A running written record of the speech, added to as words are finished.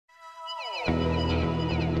Hey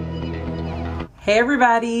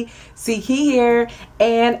everybody, Geek here,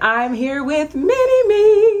 and I'm here with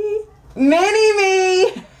Mini-Me.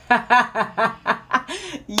 Mini-Me!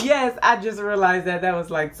 Yes, I just realized that was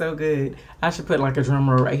like so good. I should put like a drum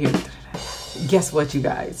roll right here. Guess what, you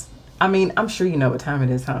guys? I mean, I'm sure you know what time it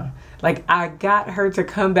is, huh? Like, I got her to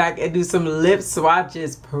come back and do some lip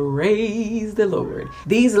swatches. Praise the Lord.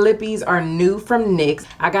 These lippies are new from NYX.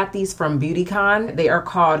 I got these from BeautyCon. They are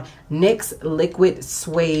called NYX Liquid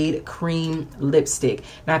Suede Cream Lipstick.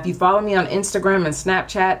 Now, if you follow me on Instagram and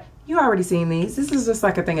Snapchat, you already seen these. This is just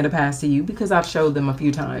like a thing of the past to you because I've showed them a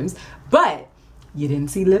few times. But you didn't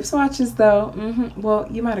see lip swatches though. Well,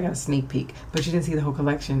 you might have got a sneak peek, but you didn't see the whole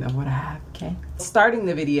collection of what I have, okay? Starting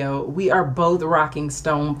the video, we are both rocking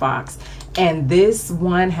Stone Fox, and this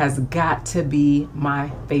one has got to be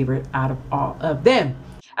my favorite out of all of them.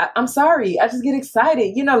 I'm sorry, I just get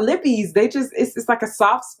excited. You know, lippies, it's like a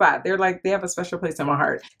soft spot. They have a special place in my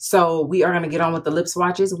heart. So we are gonna get on with the lip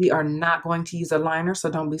swatches. We are not going to use a liner, so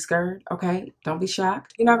don't be scared, okay? Don't be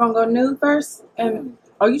shocked. You're not gonna go nude first?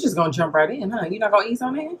 Oh, you just gonna jump right in, huh? You're not gonna ease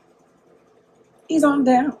on in? Ease on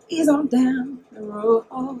down the road.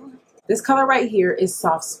 This color right here is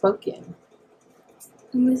Soft Spoken.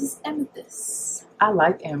 And this is Amethyst. I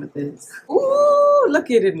like Amethyst. Ooh,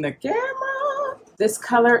 look at it in the camera. This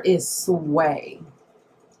color is Suede.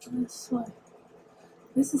 Suede.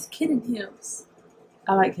 This is Kitten Heels.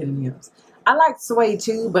 I like Kitten Heels. I like Suede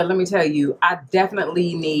too, but let me tell you, I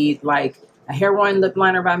definitely need like a hair-worn lip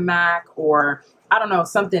liner by MAC, or I don't know,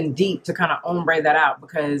 something deep to kind of ombre that out,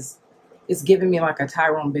 because it's giving me like a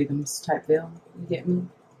Tyrone Biggums type feel. You get me?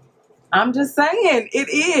 I'm just saying, it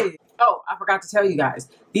is. Oh, I forgot to tell you guys,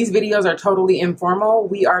 these videos are totally informal.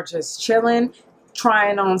 We are just chilling,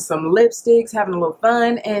 trying on some lipsticks, having a little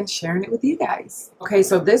fun, and sharing it with you guys. Okay,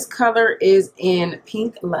 so this color is in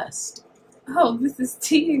Pink Lust. Oh, this is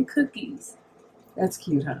Tea and Cookies. That's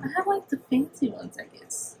cute, huh? I like the fancy ones, I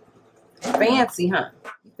guess. Fancy, huh?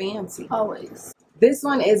 Fancy. Always. This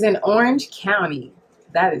one is in Orange County.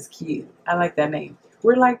 That is cute. I like that name.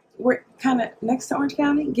 We're kind of next to Orange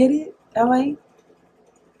County. Get it? LA?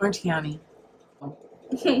 Orange County.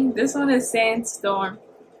 This one is Sandstorm.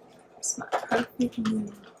 It's my perfect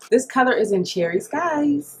mood. This color is in Cherry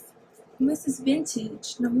Skies. And this is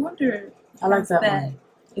vintage. No wonder. I like that one.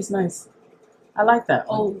 It's nice. I like that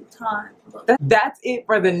one. Old time. That's it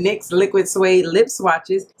for the NYX Liquid Suede lip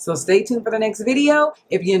swatches. So stay tuned for the next video.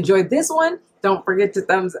 If you enjoyed this one, don't forget to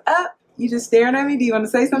thumbs up. You just staring at me? Do you want to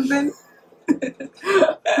say something?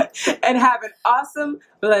 And have an awesome,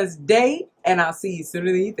 blessed day. And I'll see you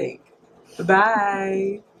sooner than you think.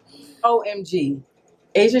 Bye. OMG.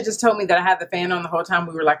 Asia just told me that I had the fan on the whole time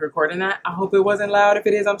we were like recording that. I hope it wasn't loud. If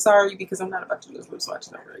it is, I'm sorry, because I'm not about to do this lip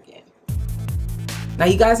swatch number again. Now,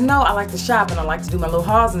 you guys know I like to shop and I like to do my little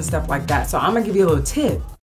hauls and stuff like that. So I'm going to give you a little tip.